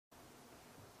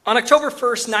On October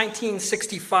 1st,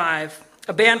 1965,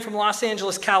 a band from Los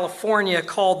Angeles, California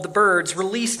called The Byrds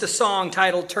released a song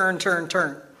titled Turn, Turn,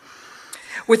 Turn.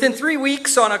 Within 3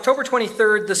 weeks, on October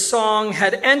 23rd, the song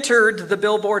had entered the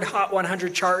Billboard Hot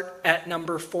 100 chart at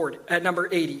number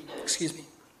 80.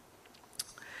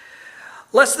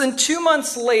 Less than 2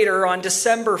 months later, on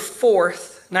December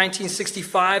 4th,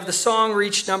 1965, the song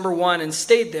reached number 1 and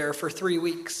stayed there for 3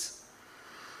 weeks.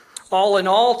 All in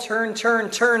all, Turn, Turn,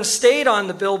 Turn stayed on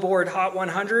the Billboard Hot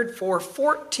 100 for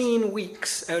 14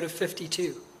 weeks out of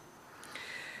 52,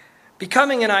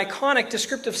 becoming an iconic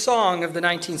descriptive song of the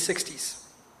 1960s.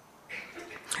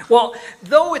 Well,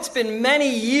 though it's been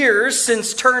many years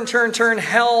since Turn, Turn, Turn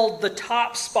held the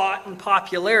top spot in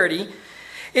popularity,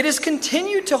 it has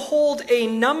continued to hold a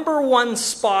number 1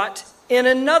 spot in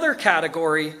another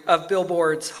category of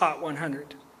Billboard's Hot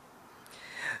 100.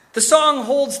 The song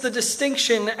holds the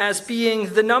distinction as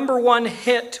being the number 1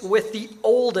 hit with the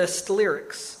oldest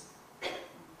lyrics.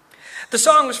 The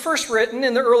song was first written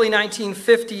in the early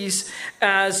 1950s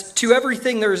as To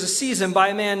Everything There Is a Season by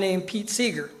a man named Pete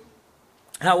Seeger.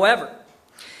 However,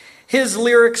 his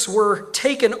lyrics were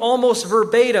taken almost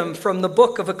verbatim from the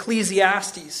book of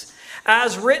Ecclesiastes,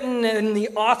 as written in the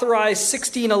authorized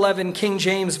 1611 King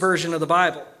James Version of the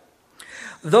Bible.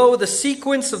 Though the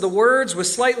sequence of the words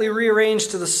was slightly rearranged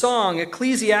to the song,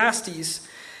 Ecclesiastes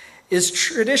is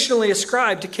traditionally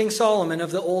ascribed to King Solomon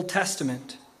of the Old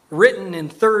Testament, written in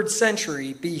 3rd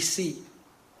century BC.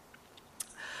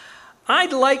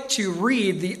 I'd like to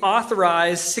read the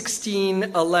authorized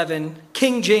 1611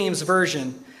 King James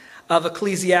Version of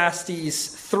Ecclesiastes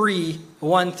 3,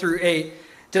 1 through 8.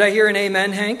 Did I hear an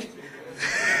amen, Hank?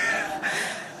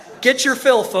 Get your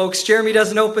fill, folks. Jeremy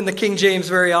doesn't open the King James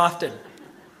very often.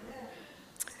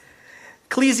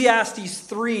 Ecclesiastes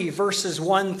 3, verses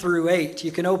 1 through 8.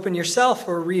 You can open yourself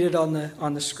or read it on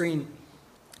the screen.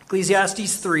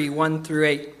 Ecclesiastes 3, 1 through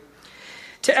 8.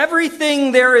 To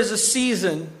everything there is a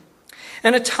season,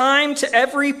 and a time to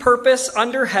every purpose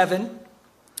under heaven,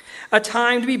 a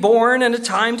time to be born and a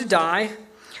time to die,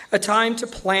 a time to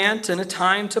plant and a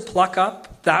time to pluck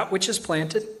up that which is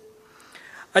planted,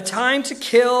 a time to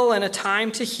kill and a time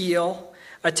to heal,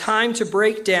 a time to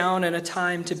break down and a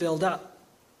time to build up.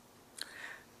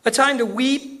 A time to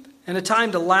weep and a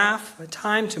time to laugh, a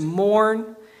time to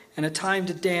mourn and a time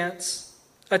to dance,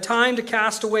 a time to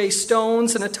cast away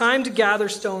stones and a time to gather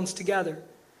stones together,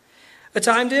 a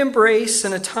time to embrace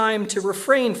and a time to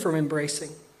refrain from embracing,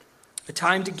 a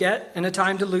time to get and a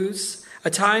time to lose,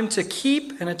 a time to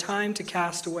keep and a time to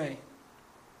cast away,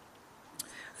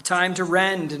 a time to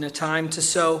rend and a time to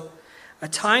sow, a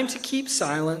time to keep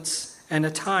silence and a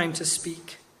time to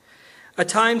speak, a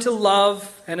time to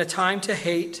love and a time to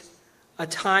hate, a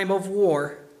time of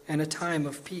war and a time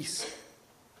of peace.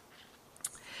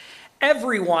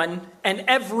 Everyone and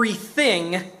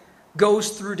everything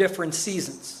goes through different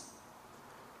seasons.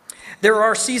 There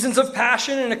are seasons of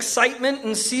passion and excitement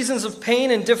and seasons of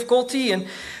pain and difficulty and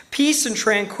peace and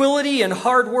tranquility and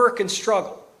hard work and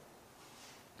struggle.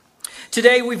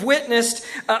 Today we've witnessed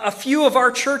a few of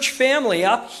our church family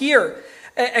up here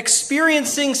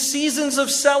experiencing seasons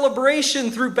of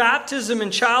celebration through baptism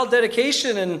and child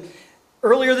dedication, and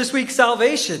earlier this week,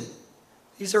 salvation.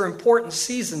 These are important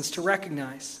seasons to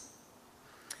recognize.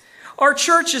 Our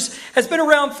church has been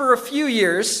around for a few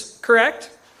years, correct?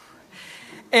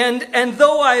 And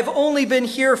though I've only been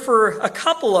here for a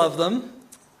couple of them,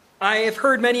 I have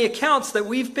heard many accounts that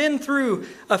we've been through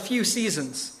a few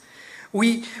seasons.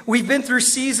 We've been through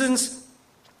seasons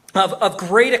of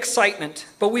great excitement,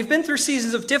 but we've been through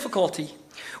seasons of difficulty.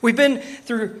 We've been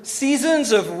through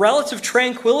seasons of relative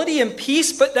tranquility and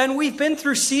peace, but then we've been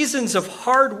through seasons of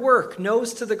hard work,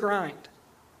 nose to the grind.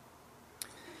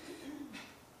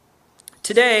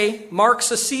 Today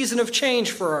marks a season of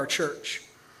change for our church.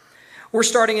 We're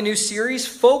starting a new series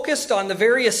focused on the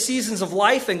various seasons of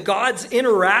life and God's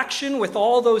interaction with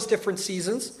all those different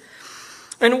seasons.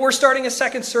 And we're starting a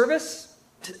second service,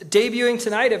 debuting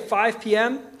tonight at 5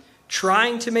 p.m.,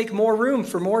 trying to make more room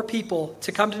for more people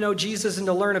to come to know Jesus and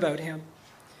to learn about him.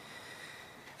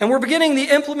 And we're beginning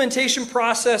the implementation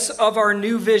process of our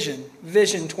new vision,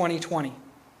 Vision 2020.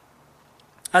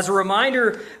 As a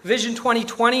reminder, Vision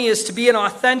 2020 is to be an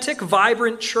authentic,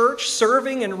 vibrant church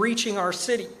serving and reaching our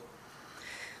city.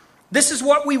 This is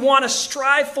what we want to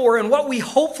strive for and what we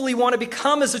hopefully want to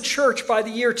become as a church by the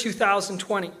year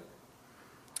 2020.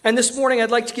 And this morning,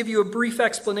 I'd like to give you a brief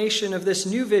explanation of this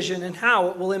new vision and how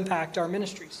it will impact our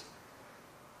ministries.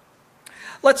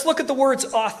 Let's look at the words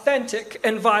authentic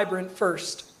and vibrant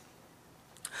first.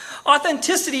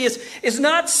 Authenticity is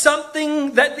not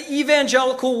something that the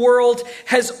evangelical world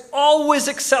has always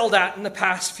excelled at in the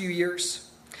past few years.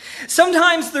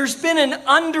 Sometimes there's been an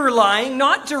underlying,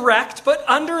 not direct, but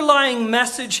underlying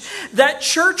message that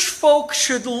church folk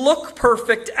should look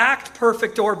perfect, act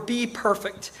perfect, or be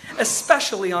perfect,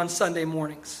 especially on Sunday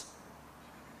mornings.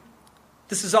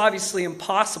 This is obviously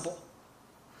impossible.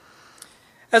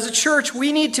 As a church,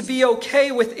 we need to be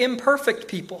okay with imperfect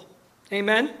people.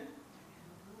 Amen?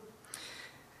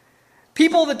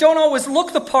 People that don't always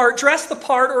look the part, dress the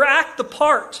part, or act the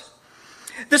part.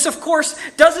 This, of course,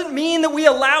 doesn't mean that we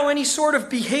allow any sort of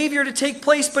behavior to take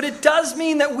place, but it does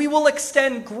mean that we will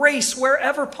extend grace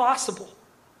wherever possible.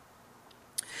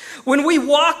 When we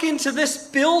walk into this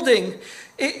building,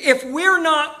 if we're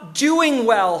not doing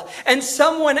well and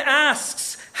someone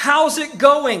asks, "How's it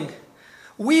going?"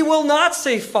 we will not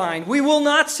say fine. We will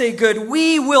not say good.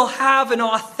 We will have an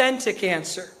authentic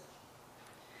answer.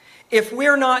 If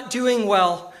we're not doing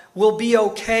well, we'll be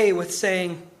okay with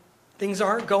saying, "Things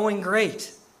aren't going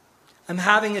great. I'm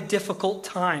having a difficult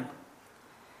time."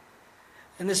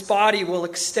 And this body will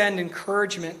extend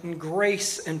encouragement and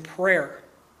grace and prayer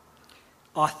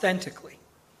authentically.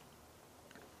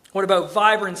 What about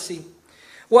vibrancy?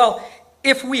 Well,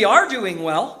 if we are doing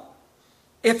well,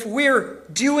 if we're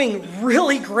doing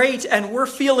really great and we're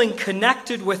feeling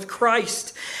connected with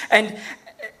Christ, and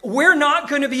we're not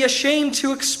going to be ashamed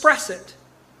to express it.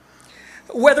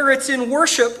 Whether it's in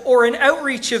worship or an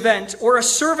outreach event or a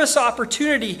service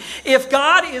opportunity, if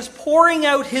God is pouring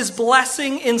out his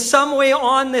blessing in some way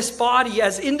on this body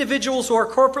as individuals or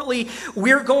corporately,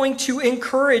 we're going to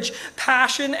encourage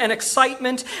passion and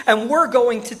excitement, and we're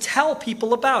going to tell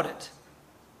people about it.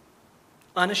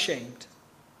 Unashamed.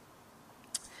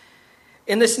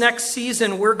 In this next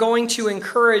season, we're going to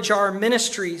encourage our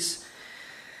ministries,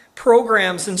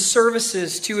 programs, and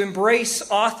services to embrace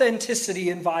authenticity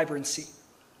and vibrancy.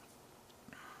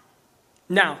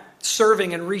 Now,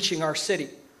 serving and reaching our city.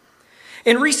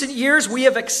 In recent years, we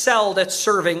have excelled at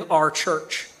serving our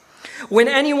church. When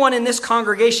anyone in this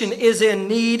congregation is in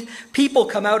need, people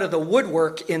come out of the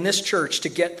woodwork in this church to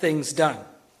get things done.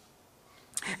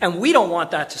 And we don't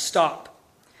want that to stop.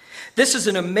 This is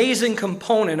an amazing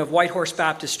component of Whitehorse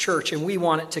Baptist Church, and we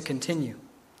want it to continue.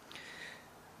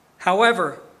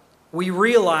 However, we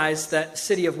realize that the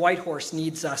city of Whitehorse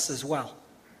needs us as well.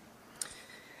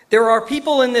 There are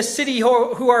people in this city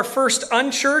who are first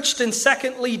unchurched and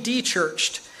secondly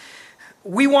dechurched.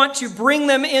 We want to bring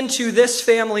them into this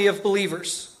family of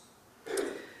believers.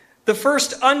 The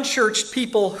first unchurched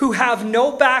people who have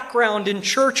no background in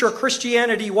church or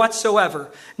Christianity whatsoever,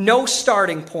 no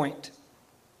starting point.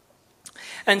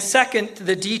 And second,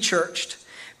 the dechurched,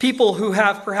 people who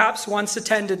have perhaps once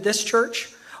attended this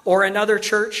church or another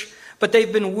church, but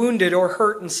they've been wounded or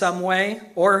hurt in some way,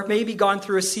 or maybe gone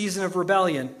through a season of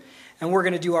rebellion, and we're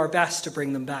going to do our best to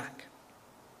bring them back.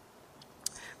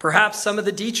 Perhaps some of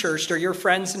the dechurched are your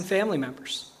friends and family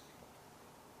members.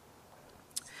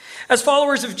 As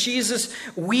followers of Jesus,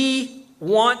 we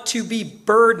want to be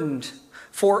burdened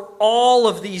for all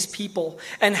of these people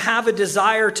and have a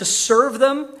desire to serve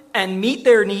them and meet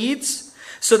their needs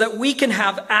so that we can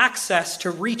have access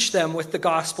to reach them with the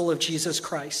gospel of Jesus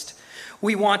Christ.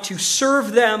 We want to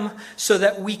serve them so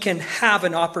that we can have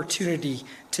an opportunity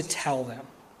to tell them.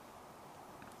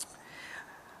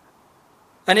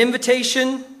 An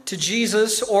invitation to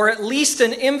Jesus, or at least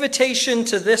an invitation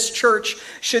to this church,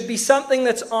 should be something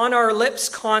that's on our lips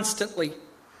constantly.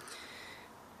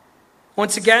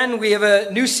 Once again, we have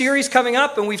a new series coming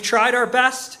up, and we've tried our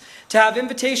best to have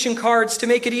invitation cards to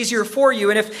make it easier for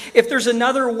you. And if there's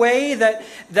another way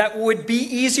that would be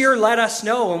easier, let us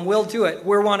know and we'll do it.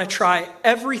 We want to try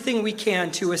everything we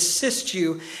can to assist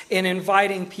you in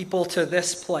inviting people to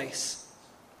this place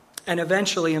and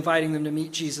eventually inviting them to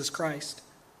meet Jesus Christ.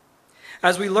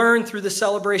 As we learn through the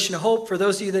Celebration of Hope, for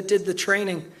those of you that did the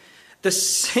training, the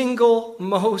single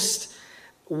most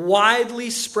widely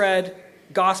spread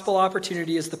gospel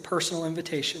opportunity is the personal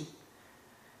invitation.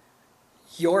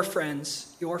 Your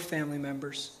friends, your family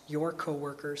members, your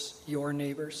coworkers, your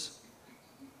neighbors.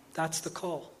 That's the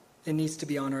call. It needs to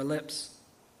be on our lips.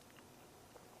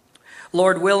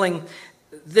 Lord willing,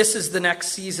 this is the next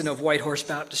season of Whitehorse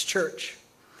Baptist Church.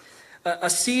 A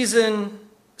season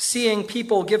seeing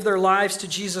people give their lives to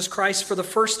Jesus Christ for the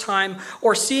first time,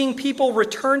 or seeing people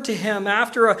return to him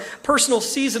after a personal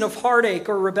season of heartache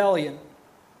or rebellion.